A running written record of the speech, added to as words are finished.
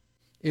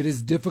It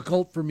is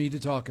difficult for me to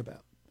talk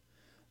about.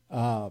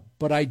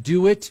 But I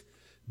do it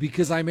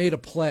because I made a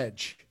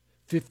pledge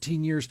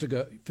 15 years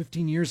ago.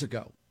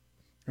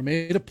 I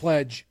made a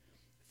pledge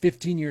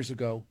 15 years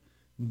ago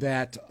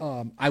that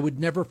I would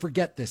never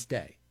forget this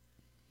day.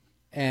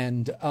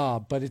 And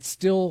but it's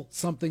still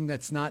something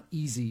that's not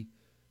easy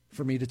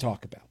for me to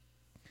talk about.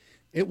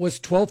 It was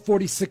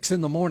 12:46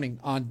 in the morning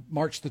on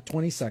March the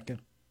 22nd.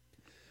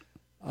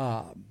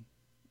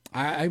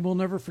 I will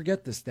never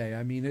forget this day.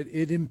 I mean,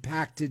 it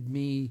impacted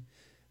me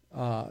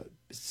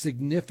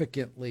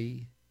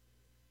significantly,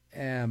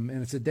 and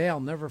it's a day I'll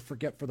never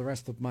forget for the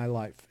rest of my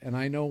life. And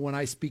I know when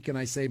I speak and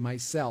I say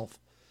myself,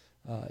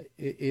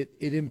 it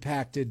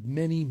impacted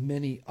many,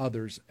 many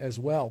others as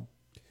well.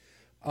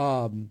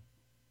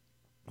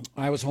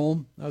 I was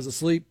home, I was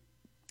asleep,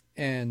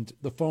 and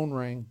the phone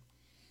rang,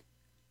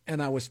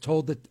 and I was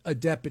told that a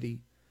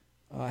deputy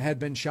had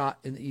been shot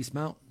in the East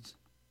Mountains,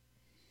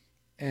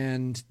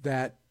 and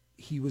that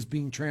he was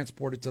being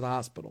transported to the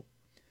hospital.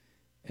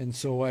 And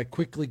so I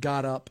quickly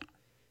got up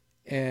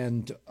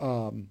and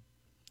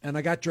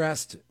I got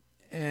dressed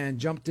and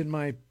jumped in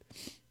my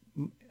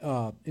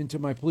into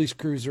my police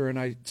cruiser, and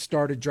I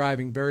started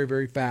driving very,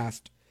 very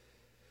fast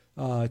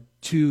to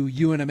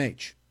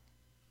UNMH.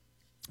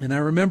 And I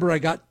remember I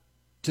got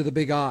to the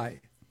Big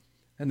I,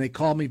 and they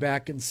called me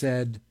back and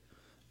said,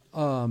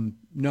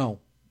 no,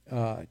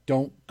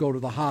 don't go to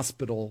the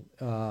hospital.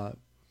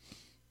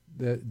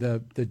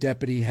 The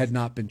deputy had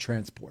not been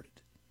transported.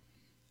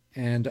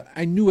 And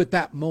I knew at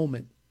that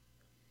moment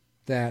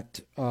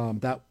that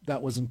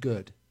that wasn't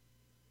good,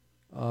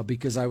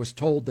 because I was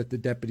told that the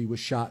deputy was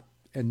shot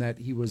and that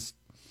he was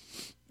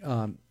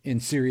in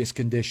serious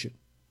condition.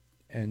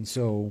 And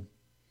so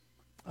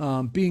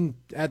being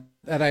that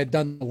I had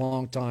done a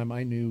long time,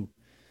 I knew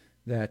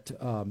that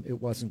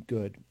it wasn't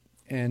good.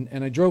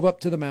 And I drove up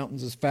to the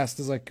mountains as fast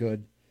as I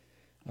could.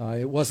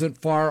 It wasn't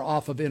far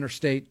off of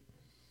Interstate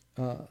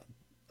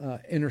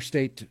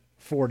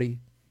 40,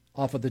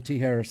 off of the T.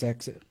 Harris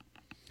exit.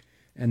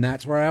 And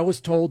that's where I was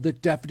told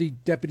that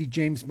Deputy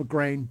James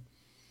McGrane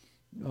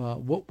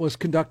was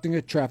conducting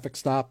a traffic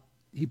stop.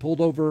 He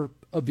pulled over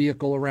a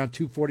vehicle around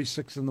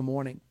 2:46 in the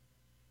morning.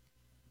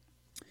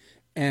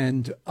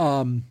 And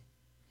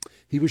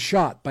he was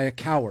shot by a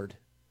coward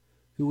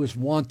who was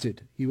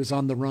wanted. He was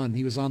on the run.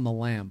 He was on the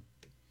lam.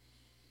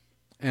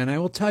 And I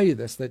will tell you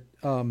this, that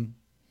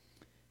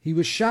he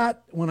was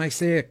shot. When I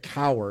say a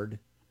coward,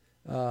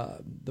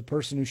 the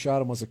person who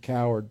shot him was a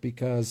coward,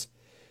 because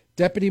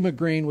Deputy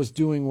McGrane was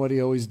doing what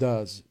he always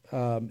does.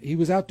 He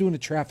was out doing a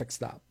traffic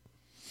stop,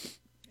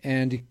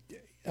 and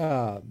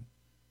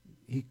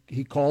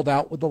he called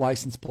out with the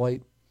license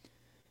plate,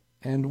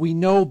 and we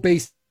know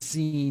based on the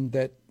scene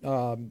that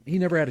he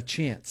never had a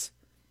chance.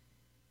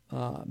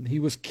 He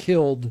was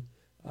killed,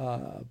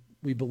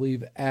 we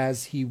believe,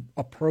 as he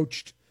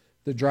approached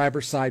the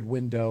driver's side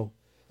window,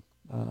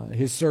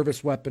 his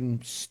service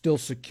weapon still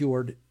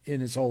secured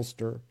in his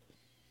holster.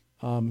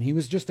 He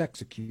was just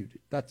executed.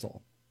 That's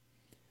all.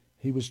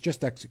 He was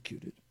just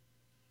executed.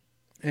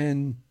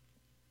 And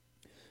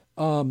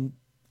I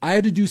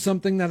had to do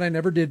something that I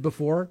never did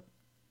before,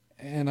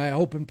 and I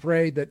hope and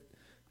pray that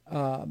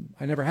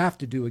I never have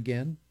to do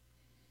again.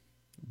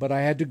 But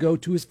I had to go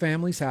to his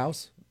family's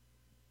house.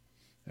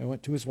 I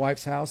went to his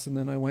wife's house, and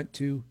then I went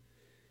to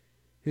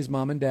his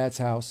mom and dad's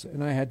house,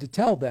 and I had to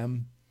tell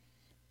them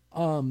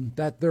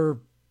that their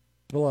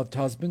beloved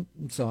husband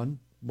and son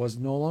was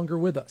no longer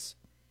with us,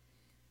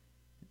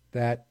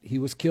 that he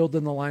was killed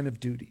in the line of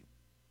duty.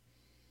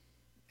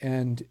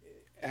 And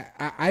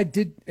I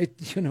did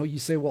it. You know, you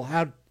say, well,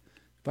 how,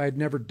 if I had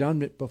never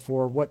done it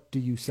before, what do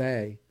you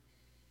say?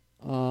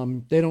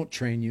 They don't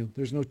train you.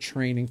 There's no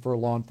training for a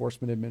law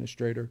enforcement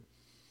administrator.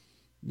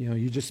 You know,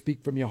 you just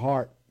speak from your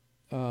heart.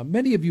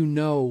 Many of you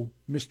know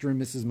Mr.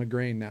 and Mrs.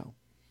 McGrane now,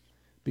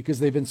 because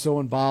they've been so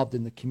involved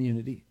in the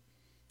community.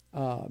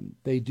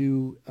 They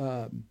do,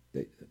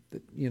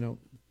 you know,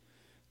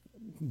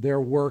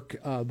 their work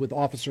with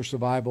officer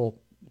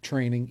survival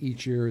training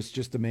each year is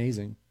just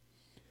amazing.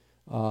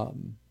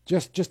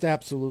 Just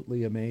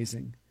absolutely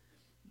amazing.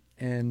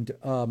 And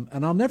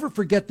I'll never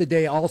forget the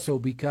day also,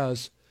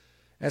 because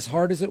as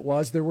hard as it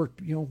was, there were,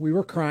 you know, we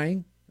were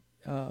crying,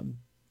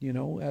 you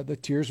know, the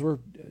tears were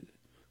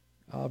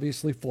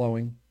obviously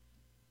flowing,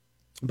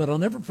 but I'll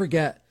never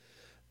forget,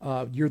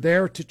 you're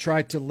there to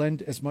try to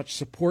lend as much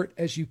support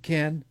as you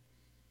can.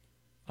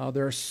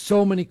 There are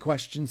so many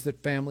questions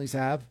that families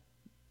have,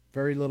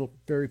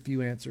 very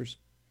few answers.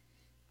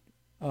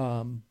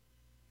 You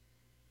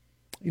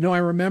know, I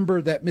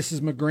remember that Mrs.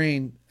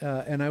 McGrane,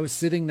 and I was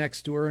sitting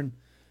next to her, and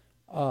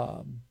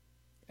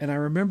I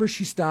remember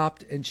she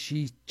stopped and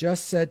she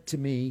just said to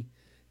me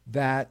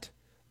that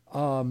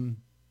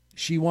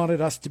she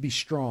wanted us to be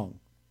strong.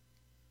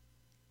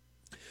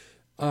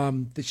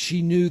 That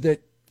she knew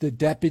that the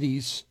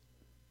deputies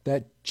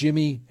that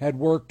Jimmy had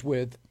worked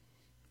with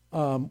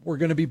were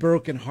going to be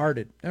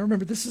brokenhearted. Now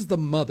remember, this is the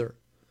mother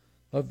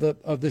of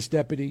this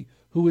deputy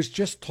who was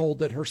just told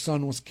that her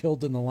son was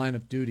killed in the line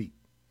of duty.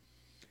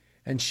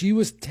 And she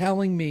was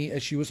telling me,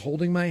 as she was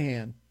holding my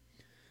hand,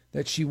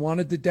 that she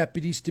wanted the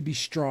deputies to be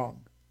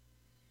strong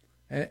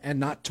and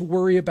not to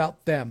worry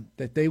about them,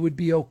 that they would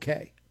be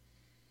okay.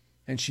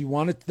 And she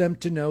wanted them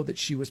to know that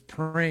she was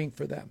praying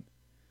for them.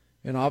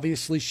 And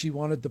obviously she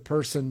wanted the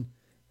person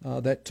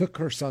that took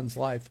her son's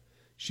life,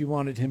 she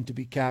wanted him to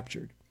be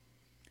captured.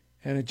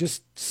 And it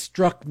just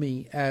struck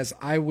me as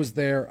I was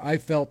there. I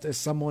felt as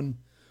someone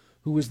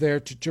who was there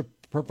to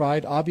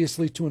provide,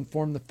 obviously to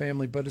inform the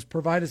family, but as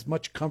provide as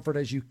much comfort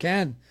as you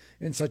can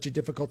in such a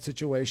difficult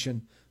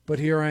situation. But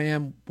here I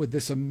am with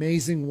this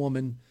amazing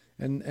woman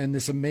and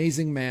this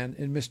amazing man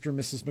in Mr. and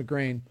Mrs.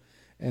 McGrane,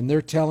 and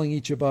they're telling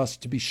each of us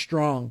to be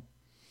strong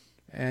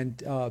and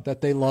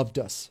that they loved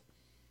us.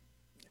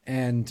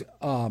 And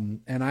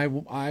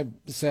I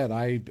said,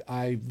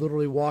 I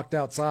literally walked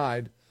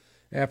outside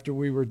after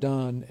we were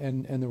done,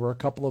 and there were a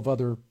couple of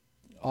other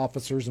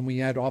officers, and we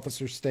had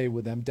officers stay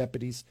with them,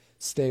 deputies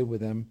stay with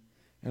them.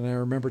 And I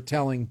remember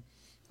telling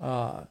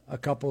a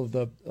couple of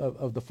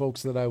the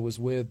folks that I was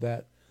with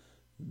that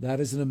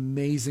is an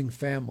amazing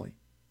family.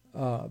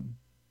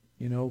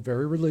 You know,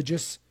 very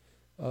religious,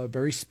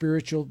 very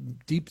spiritual,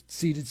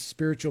 deep-seated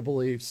spiritual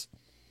beliefs.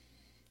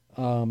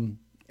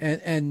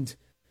 And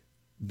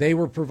they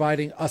were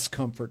providing us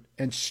comfort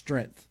and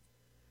strength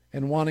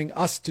and wanting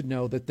us to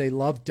know that they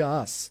loved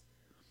us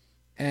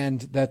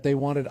and that they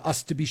wanted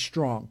us to be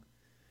strong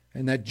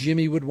and that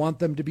Jimmy would want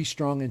them to be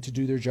strong and to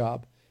do their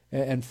job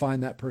and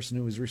find that person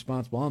who was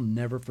responsible. I'll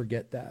never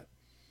forget that.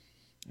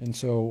 And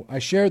so I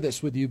share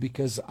this with you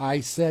because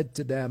I said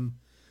to them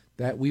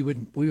that we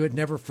would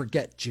never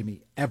forget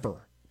Jimmy,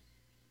 ever.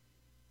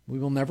 We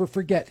will never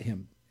forget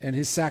him and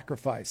his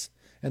sacrifice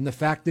and the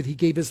fact that he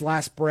gave his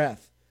last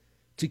breath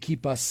to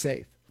keep us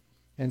safe.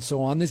 And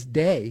so on this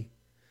day,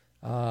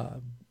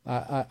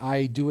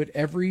 I do it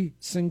every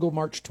single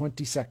March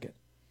 22nd.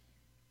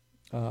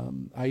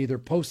 I either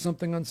post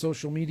something on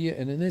social media,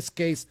 and in this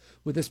case,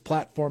 with this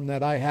platform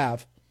that I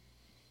have,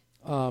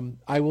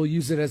 I will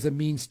use it as a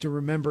means to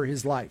remember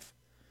his life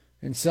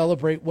and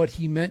celebrate what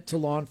he meant to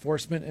law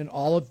enforcement and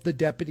all of the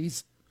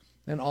deputies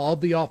and all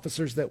of the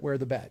officers that wear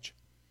the badge.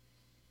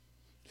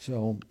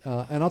 So,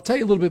 and I'll tell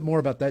you a little bit more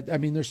about that. I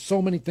mean, there's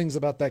so many things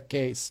about that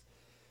case,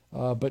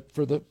 but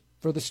for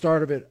the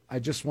start of it, I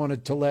just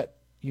wanted to let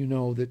you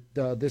know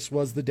that this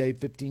was the day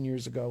 15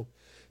 years ago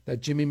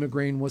that Jimmy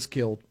McGrane was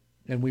killed.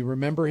 And we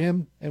remember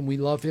him, and we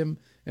love him,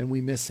 and we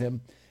miss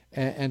him.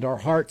 And our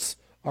hearts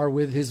are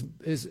with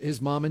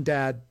his mom and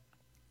dad,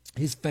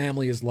 his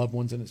family, his loved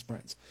ones, and his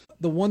friends.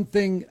 The one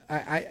thing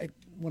I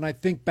when I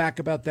think back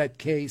about that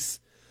case,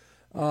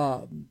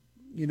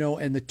 you know,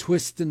 and the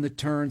twists and the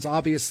turns,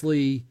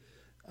 obviously,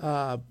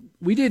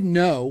 we didn't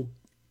know.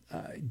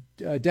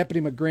 Deputy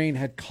McGrane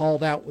had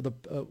called out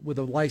with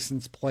a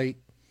license plate,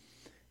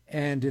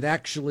 and it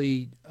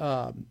actually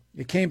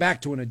it came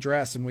back to an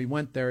address, and we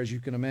went there, as you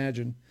can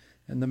imagine.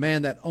 And the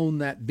man that owned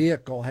that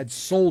vehicle had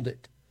sold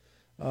it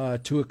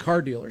to a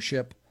car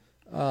dealership.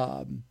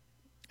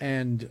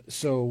 And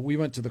so we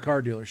went to the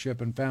car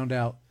dealership and found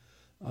out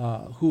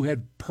who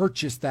had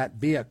purchased that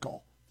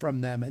vehicle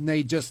from them. And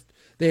they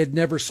had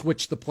never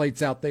switched the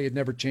plates out. They had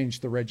never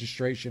changed the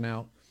registration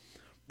out.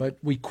 But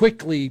we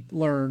quickly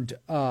learned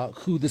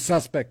who the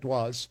suspect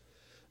was.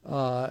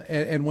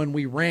 And when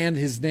we ran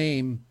his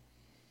name,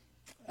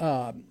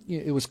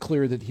 it was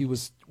clear that he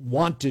was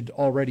wanted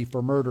already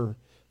for murder,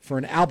 for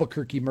an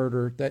Albuquerque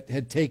murder that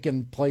had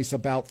taken place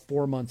about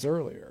 4 months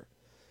earlier.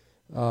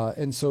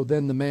 And so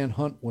then the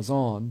manhunt was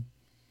on.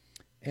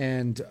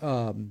 And,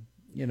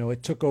 you know,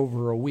 it took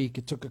over a week.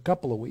 It took a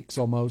couple of weeks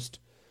almost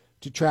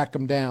to track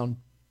him down.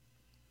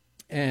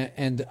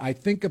 And I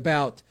think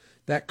about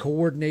that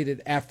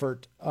coordinated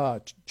effort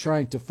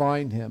trying to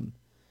find him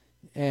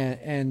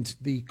and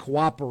the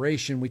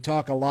cooperation. We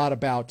talk a lot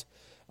about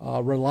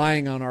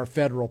relying on our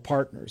federal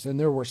partners. And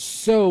there were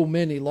so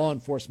many law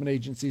enforcement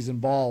agencies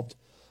involved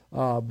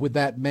with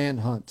that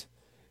manhunt.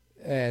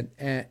 And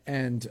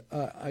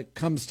it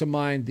comes to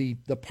mind the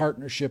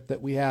partnership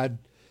that we had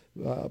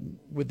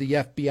with the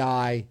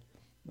FBI,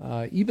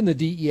 even the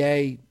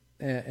DEA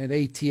and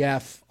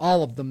ATF,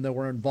 all of them that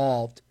were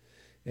involved.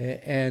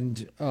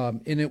 And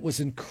it was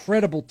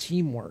incredible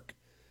teamwork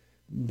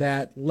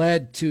that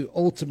led to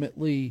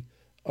ultimately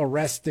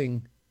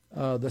arresting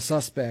the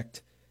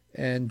suspect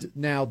and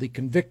now the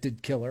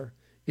convicted killer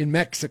in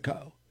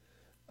Mexico.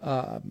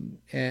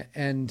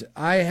 And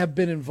I have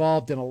been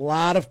involved in a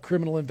lot of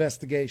criminal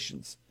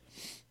investigations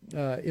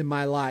in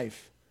my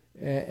life.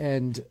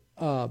 And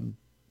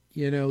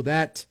you know,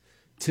 that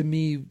to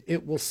me,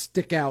 it will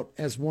stick out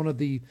as one of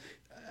the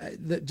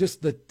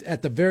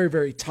at the very,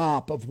 very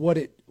top of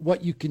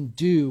what you can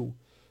do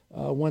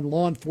when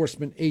law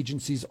enforcement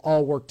agencies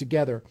all work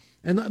together.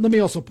 And let me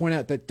also point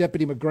out that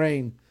Deputy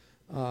McGrane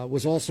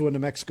was also a New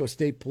Mexico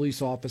State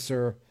police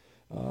officer.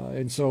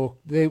 And so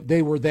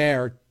they were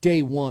there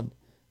day one.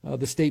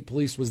 The state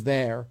police was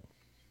there.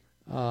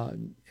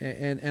 And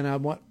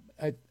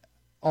I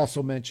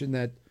also mention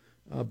that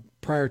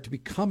prior to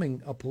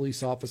becoming a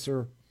police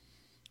officer,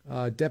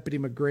 Deputy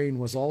McGrane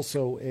was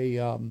also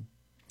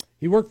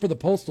he worked for the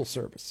Postal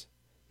Service.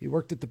 He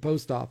worked at the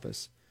post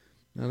office.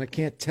 And I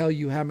can't tell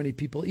you how many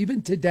people,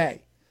 even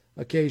today,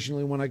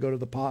 occasionally when I go to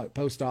the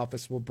post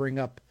office, will bring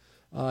up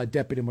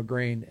Deputy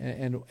McGrane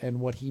and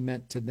what he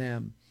meant to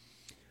them.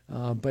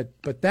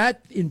 But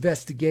that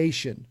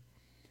investigation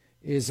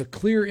is a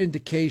clear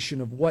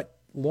indication of what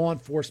law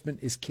enforcement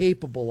is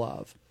capable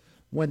of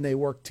when they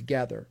work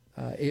together.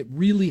 It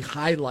really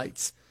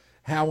highlights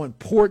how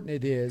important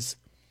it is.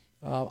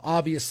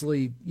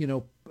 Obviously,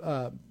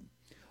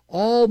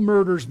 all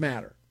murders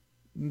matter.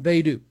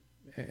 They do.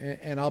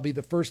 And I'll be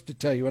the first to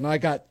tell you. And I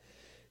got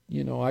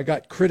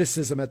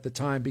criticism at the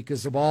time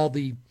because of all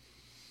the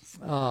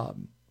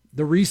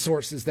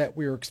resources that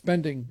we were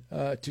expending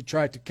to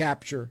try to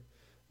capture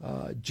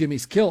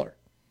Jimmy's killer.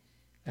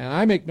 And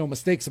I make no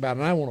mistakes about it,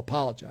 and I won't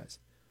apologize.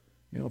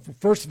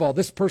 First of all,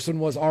 this person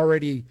was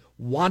already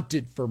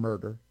wanted for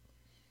murder.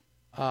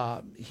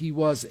 He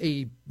was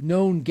a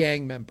known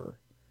gang member.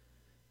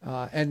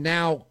 And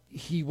now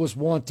he was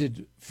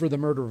wanted for the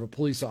murder of a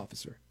police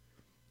officer.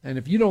 And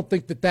if you don't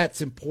think that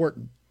that's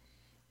important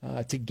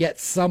to get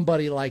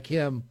somebody like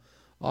him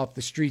off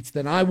the streets,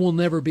 then I will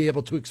never be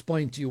able to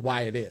explain to you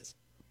why it is.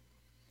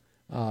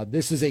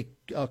 This is a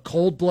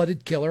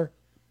cold-blooded killer.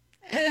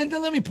 And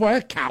let me point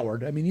out, a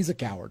coward. I mean, he's a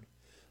coward.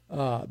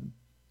 Deputy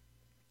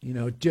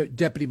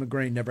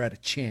McGrane never had a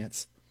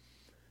chance.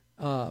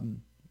 I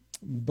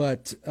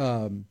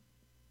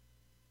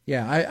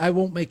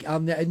won't make,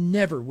 I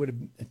never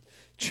would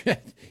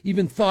have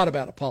even thought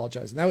about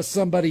apologizing. That was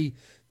somebody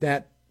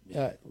that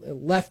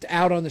left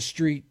out on the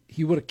street,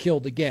 he would have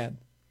killed again.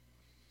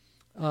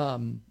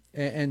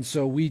 And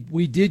so we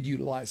did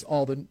utilize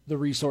all the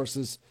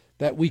resources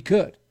that we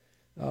could,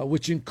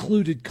 which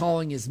included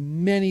calling as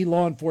many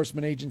law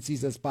enforcement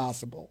agencies as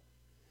possible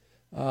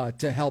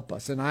to help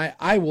us. And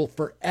I will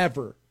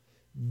forever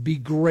be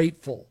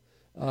grateful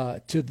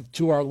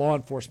to our law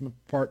enforcement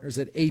partners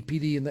at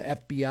APD and the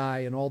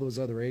FBI and all those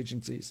other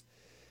agencies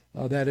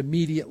that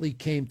immediately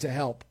came to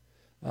help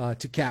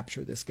to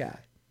capture this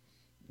guy.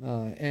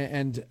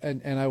 And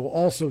I will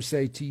also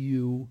say to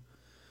you,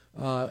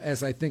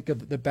 as I think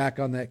of the back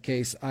on that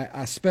case,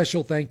 a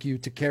special thank you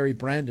to Carrie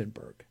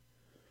Brandenburg.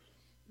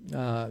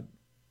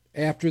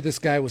 After this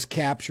guy was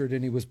captured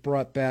and he was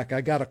brought back,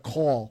 I got a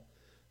call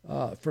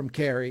from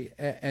Carrie,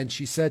 and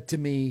she said to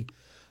me,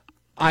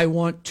 I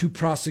want to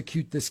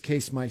prosecute this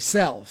case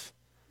myself,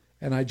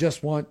 and I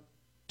just want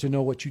to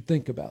know what you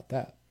think about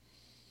that.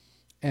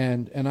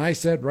 And I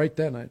said right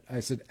then, I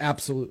said,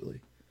 absolutely.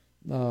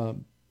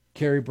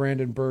 Carrie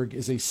Brandenburg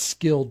is a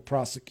skilled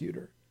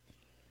prosecutor.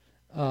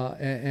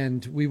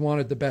 And we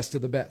wanted the best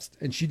of the best.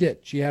 And she did.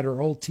 She had her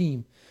whole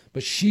team,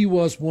 but she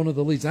was one of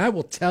the leads. And I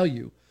will tell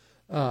you,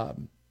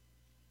 the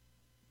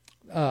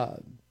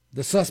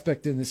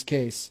suspect in this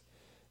case,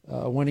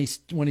 when he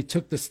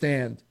took the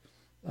stand,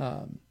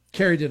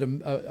 Carrie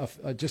did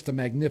just a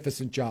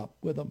magnificent job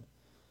with him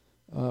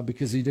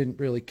because he didn't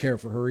really care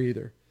for her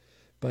either.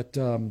 But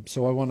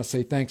so I want to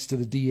say thanks to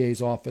the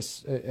DA's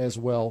office as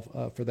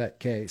well for that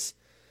case.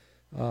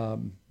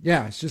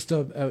 It's just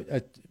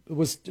it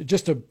was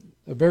just a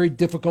very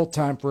difficult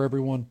time for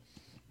everyone.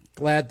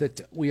 Glad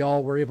that we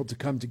all were able to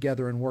come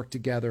together and work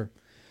together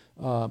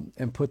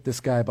and put this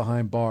guy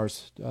behind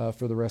bars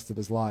for the rest of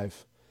his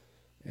life.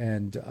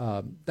 And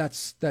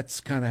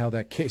that's kind of how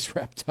that case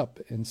wrapped up.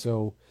 And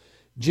so,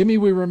 Jimmy,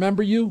 we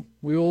remember you.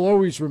 We will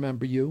always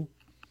remember you.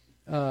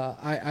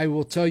 I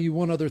will tell you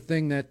one other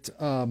thing that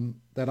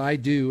I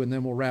do, and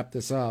then we'll wrap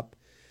this up,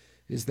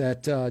 is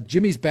that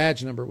Jimmy's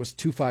badge number was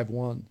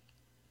 251.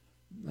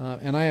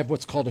 And I have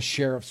what's called a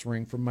sheriff's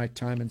ring from my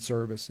time in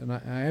service, and I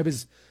have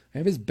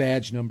his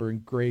badge number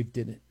engraved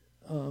in it.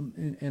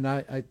 And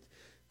I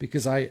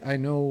because I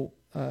know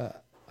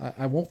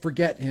I won't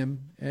forget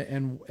him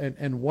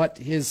and what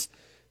his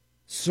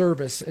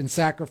service and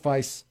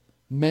sacrifice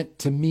meant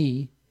to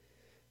me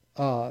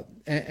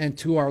and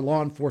to our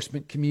law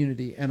enforcement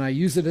community. And I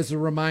use it as a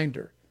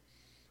reminder.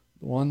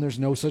 One, there's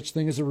no such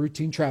thing as a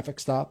routine traffic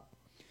stop.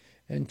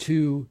 And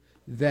two,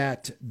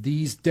 that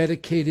these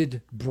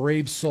dedicated,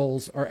 brave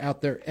souls are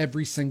out there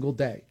every single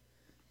day,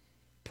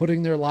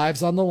 putting their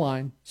lives on the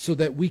line so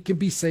that we can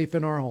be safe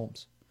in our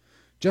homes.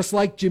 Just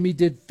like Jimmy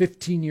did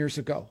 15 years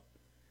ago.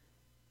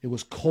 It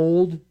was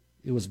cold,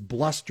 it was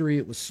blustery,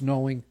 it was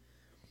snowing,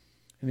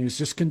 and he was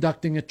just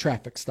conducting a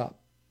traffic stop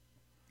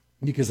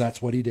because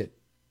that's what he did.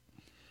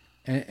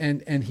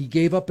 And he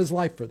gave up his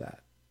life for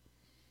that.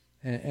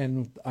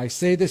 And I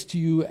say this to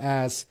you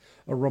as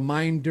a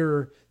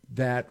reminder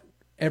that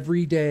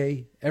every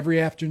day, every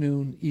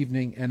afternoon,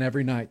 evening, and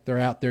every night, they're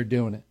out there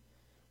doing it.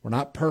 We're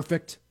not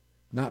perfect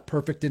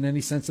in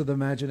any sense of the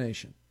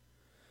imagination.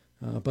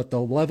 But the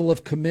level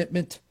of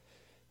commitment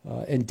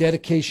and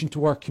dedication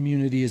to our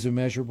community is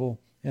immeasurable.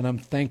 And I'm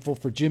thankful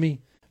for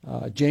Jimmy.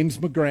 James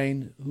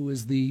McGrane, who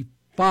is the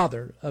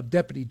father of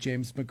Deputy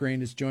James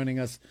McGrane, is joining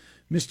us.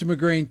 Mr.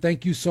 McGrane,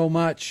 thank you so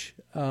much.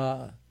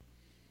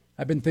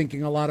 I've been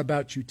thinking a lot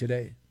about you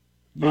today.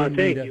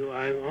 Thank you.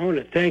 I want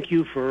to thank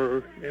you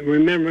for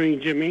remembering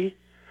Jimmy.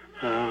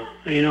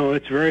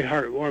 It's very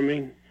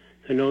heartwarming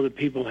to know that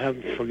people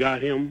haven't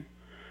forgot him.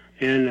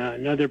 And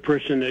another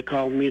person that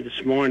called me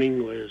this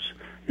morning was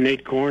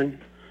Nate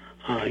Korn.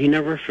 He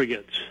never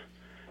forgets.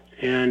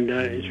 And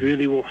it's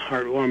really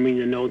heartwarming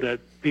to know that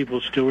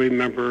people still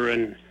remember,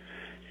 and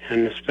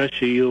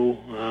especially you.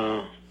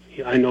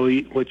 I know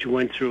what you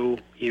went through.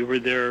 You were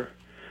there.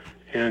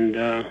 And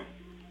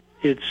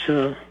it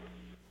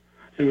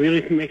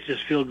really makes us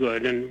feel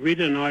good. And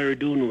Rita and I are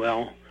doing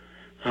well.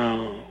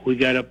 We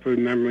got up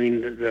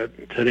remembering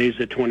that today's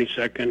the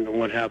 22nd and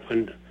what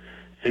happened.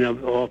 And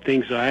of all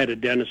things, I had a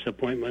dentist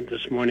appointment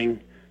this morning.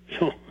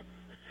 So,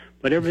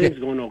 but everything's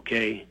going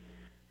okay.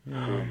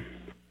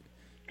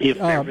 If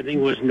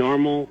everything was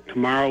normal,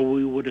 tomorrow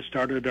we would have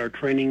started our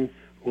training.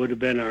 Would have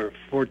been our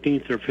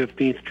 14th or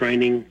 15th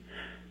training.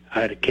 I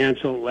had to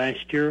cancel it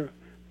last year,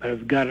 but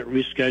I've got it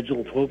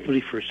rescheduled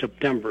hopefully for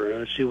September.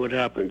 Let's see what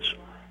happens.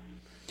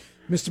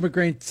 Mr.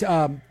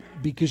 McGrane,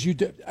 because you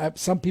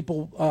some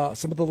people,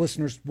 some of the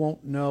listeners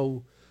won't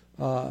know.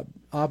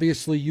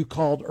 Obviously, you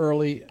called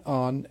early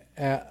on.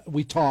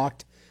 We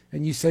talked,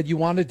 and you said you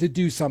wanted to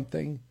do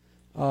something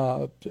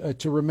to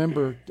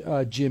remember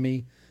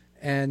Jimmy,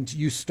 and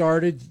you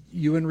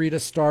and Rita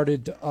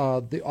started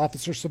the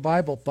Officer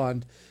Survival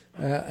Fund.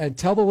 And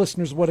tell the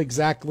listeners what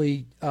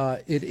exactly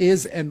it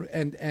is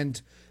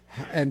and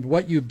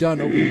what you've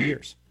done over the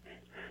years.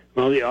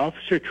 Well, the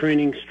officer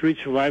training, street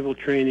survival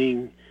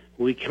training,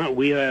 we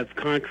have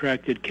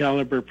contracted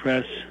Caliber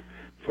Press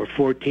for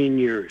 14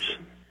 years.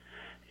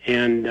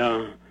 And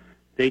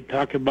they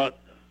talk about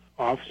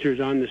officers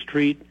on the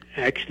street,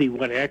 actually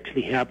what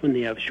actually happened.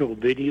 They have show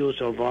videos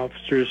of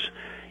officers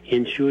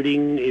in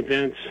shooting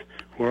events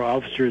where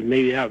officers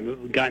maybe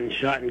have gotten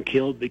shot and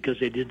killed because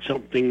they did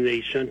something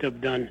they shouldn't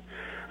have done.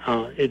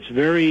 It's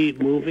very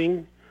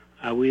moving.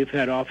 We've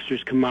had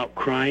officers come out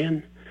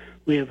crying.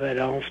 We have had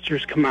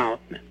officers come out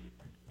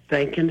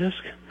thanking us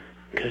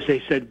because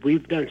they said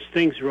we've done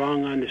things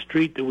wrong on the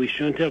street that we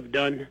shouldn't have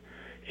done.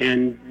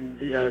 And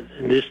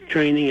this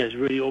training has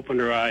really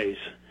opened our eyes,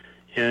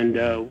 and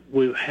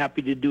we're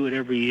happy to do it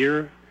every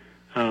year.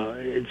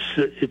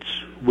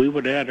 We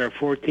would have had our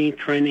 14th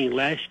training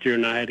last year,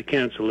 and I had to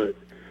cancel it.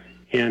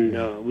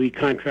 And we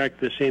contract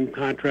the same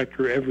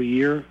contractor every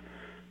year,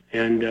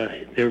 and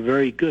they're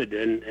very good.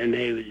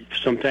 And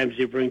sometimes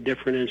they bring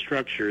different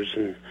instructors,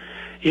 and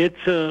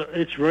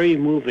it's very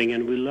moving,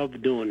 and we love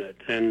doing it.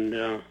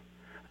 And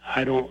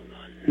I don't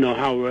know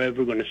how we're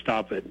ever going to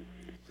stop it.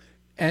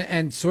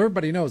 And so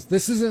everybody knows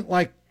this isn't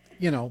like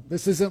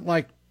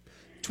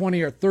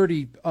 20 or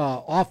 30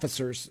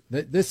 officers.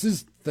 This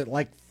is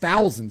like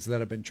thousands that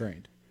have been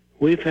trained.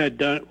 We're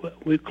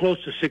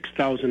close to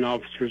 6,000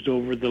 officers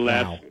over the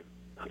last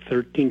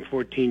 13,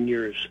 14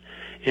 years,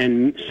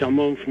 and some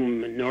of them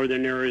from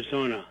northern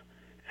Arizona,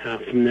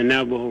 from the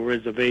Navajo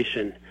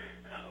reservation.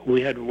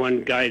 We had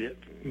one guy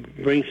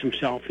that brings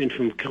himself in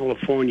from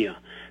California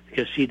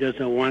because he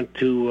doesn't want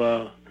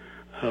to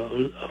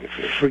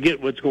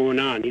forget what's going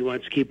on. He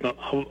wants to keep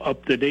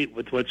up to date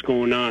with what's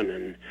going on,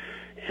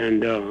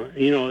 and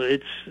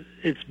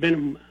it's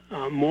been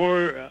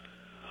more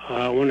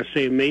I want to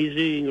say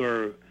amazing,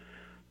 or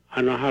I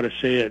don't know how to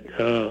say it.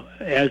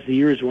 As the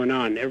years went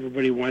on,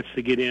 everybody wants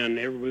to get in.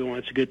 Everybody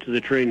wants to get to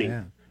the training.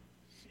 Yeah.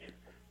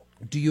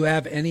 Do you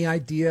have any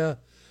idea?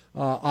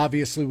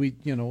 Obviously, we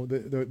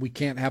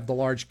can't have the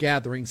large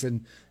gatherings,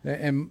 and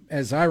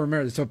as I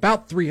remember, it's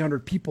about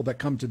 300 people that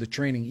come to the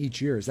training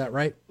each year. Is that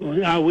right?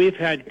 Well, we've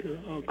had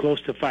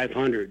close to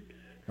 500.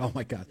 Oh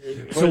my God!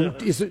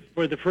 Is it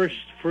for the first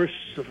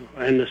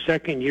and the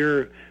second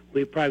year?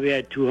 We probably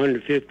had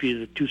 250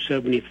 to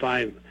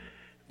 275,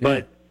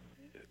 but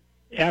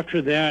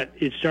after that,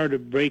 it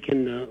started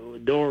breaking the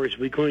doors.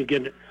 We couldn't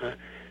get.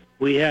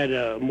 We had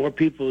more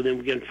people than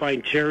we can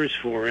find chairs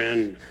for,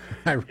 and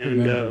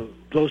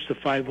close to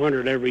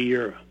 500 every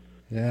year.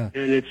 Yeah,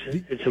 and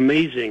it's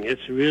amazing.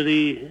 It's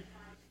really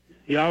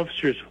the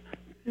officers.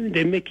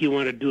 They make you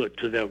want to do it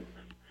to them.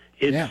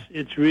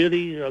 It's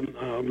really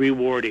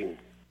rewarding.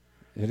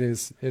 It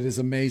is. It is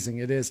amazing.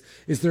 It is.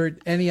 Is there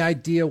any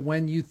idea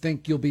when you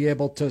think you'll be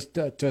able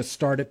to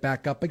start it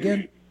back up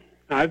again?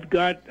 I've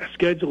got a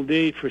scheduled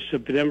date for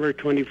September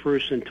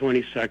 21st and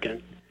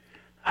 22nd.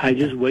 I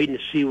just waiting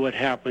to see what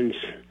happens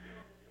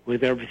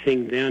with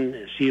everything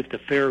then, see if the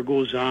fair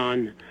goes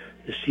on,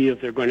 to see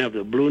if they're going to have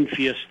the balloon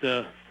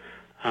fiesta.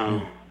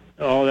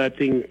 All that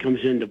thing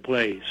comes into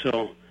play.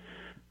 So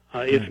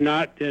if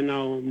not, then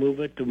I'll move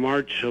it to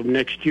March of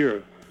next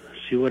year.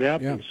 See what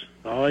happens.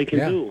 All I can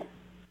do.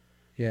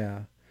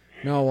 Yeah.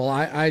 No, well,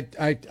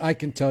 I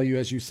can tell you,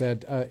 as you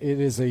said,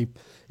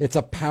 it's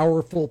a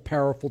powerful,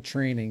 powerful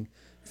training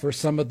for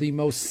some of the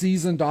most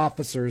seasoned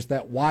officers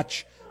that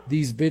watch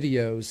these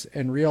videos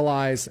and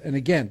realize, and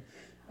again,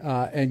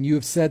 and you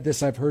have said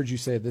this, I've heard you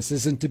say this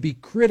isn't to be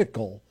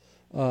critical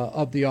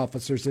of the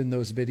officers in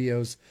those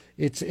videos.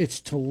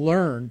 It's to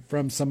learn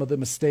from some of the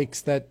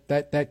mistakes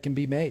that can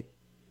be made.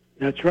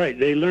 That's right.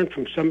 They learn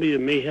from somebody that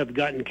may have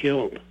gotten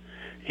killed,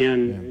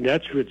 and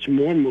that's what's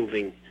more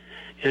moving.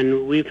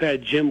 And we've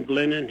had Jim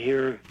Glennon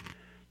here,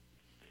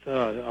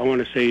 I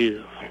want to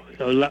say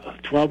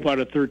 12 out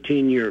of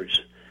 13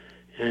 years.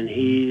 and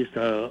he's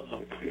the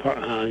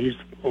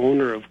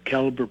owner of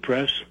Caliber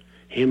Press,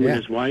 him and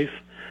his wife,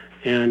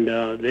 and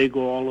they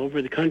go all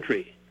over the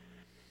country.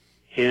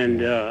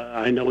 And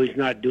I know he's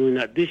not doing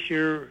that this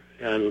year,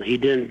 and he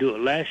didn't do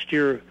it last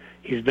year.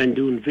 He's been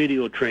doing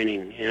video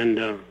training,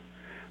 and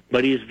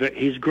but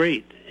he's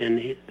great,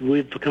 and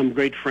we've become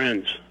great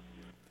friends.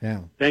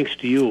 Yeah. Thanks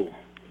to you.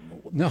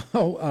 No,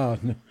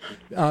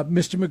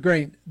 Mr.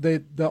 McGrane.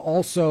 The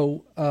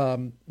also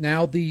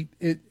now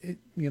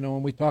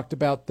and we talked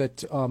about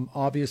that.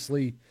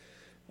 Obviously,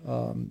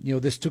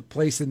 this took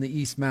place in the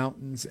East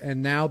Mountains,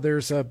 and now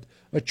there's a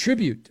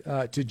tribute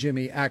to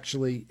Jimmy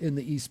actually in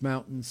the East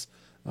Mountains,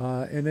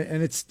 and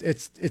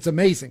it's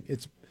amazing.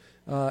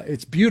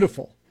 It's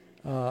beautiful.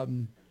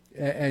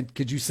 And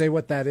could you say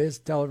what that is?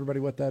 Tell everybody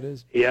what that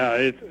is. Yeah,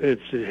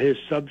 it's his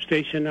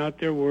substation out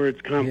there where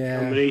it's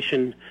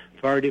combination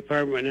fire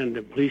department and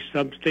the police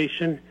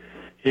substation,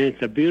 and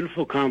it's a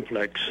beautiful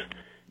complex.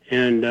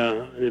 And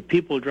the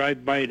people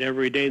drive by it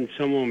every day, and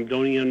some of them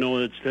don't even know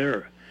it's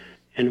there.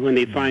 And when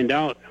they find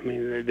out, I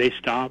mean, they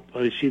stop.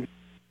 They see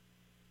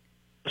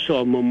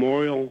also a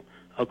memorial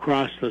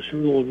across the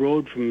little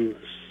road from the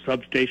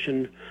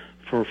substation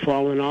for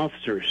fallen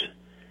officers,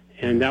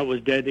 and that was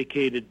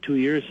dedicated 2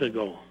 years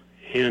ago.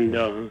 And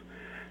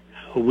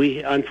we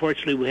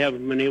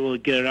haven't been able to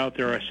get it out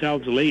there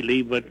ourselves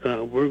lately, but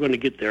we're going to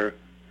get there.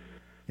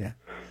 Yeah.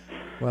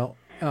 Well,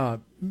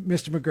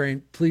 Mr.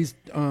 McGrane, please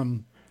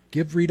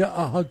give Rita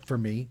a hug for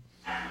me.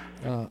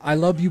 I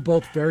love you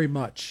both very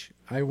much.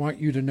 I want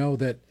you to know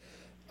that,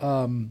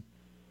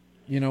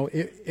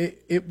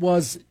 it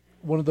was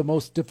one of the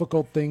most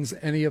difficult things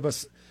any of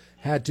us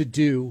had to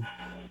do.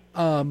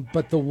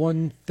 But the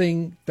one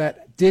thing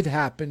that did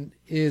happen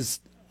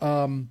is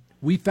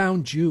we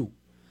found you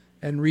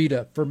and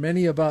Rita. For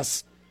many of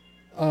us,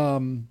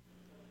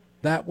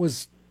 that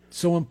was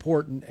so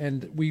important,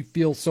 and we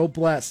feel so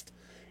blessed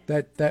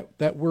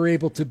that we're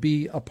able to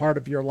be a part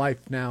of your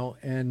life now.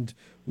 And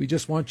we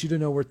just want you to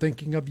know we're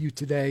thinking of you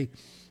today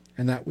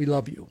and that we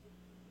love you.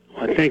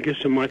 Well, thank you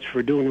so much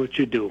for doing what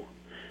you do.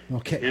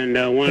 Okay. And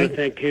I want to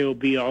thank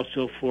KOB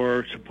also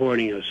for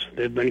supporting us.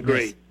 They've been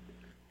great. Yes.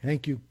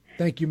 Thank you.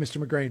 Thank you,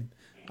 Mr. McGrane.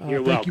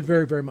 You're welcome. Thank you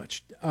very, very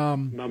much.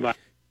 Bye-bye.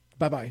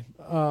 Bye-bye.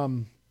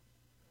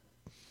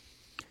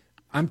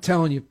 I'm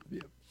telling you,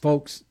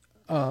 folks,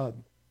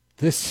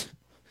 this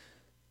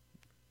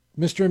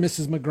Mr. and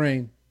Mrs.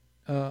 McGrane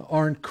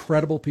are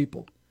incredible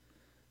people,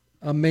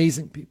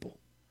 amazing people.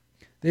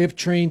 They have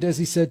trained, as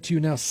he said to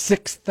you now,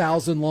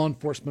 6,000 law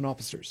enforcement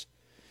officers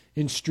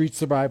in street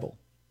survival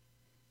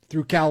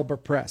through Caliber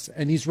Press.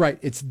 And he's right,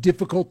 it's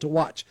difficult to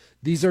watch.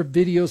 These are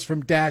videos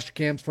from dash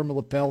cams, from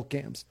lapel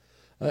cams,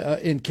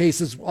 in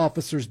cases of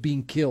officers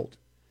being killed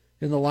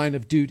in the line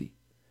of duty.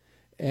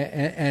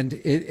 And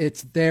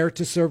it's there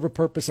to serve a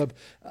purpose of,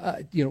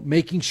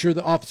 making sure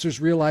the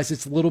officers realize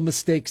it's little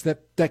mistakes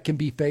that can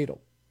be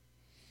fatal.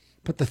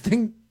 But the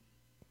thing,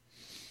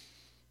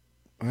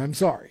 I'm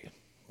sorry,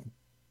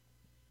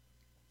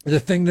 the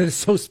thing that is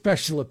so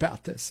special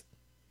about this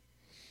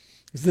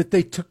is that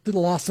they took the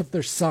loss of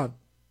their son,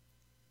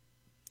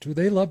 who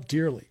they loved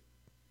dearly,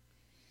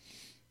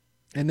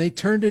 and they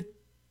turned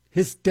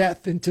his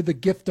death into the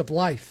gift of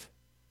life.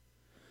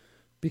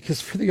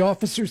 Because for the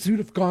officers who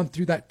have gone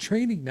through that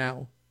training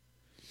now,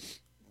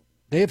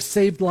 they have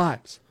saved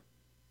lives.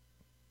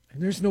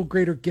 And there's no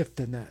greater gift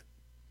than that.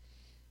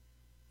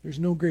 There's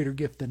no greater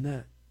gift than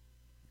that.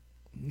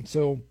 And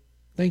so,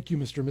 thank you,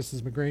 Mr. and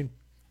Mrs. McGrane.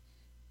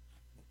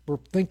 We're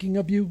thinking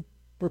of you.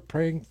 We're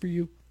praying for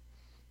you.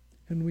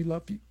 And we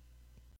love you.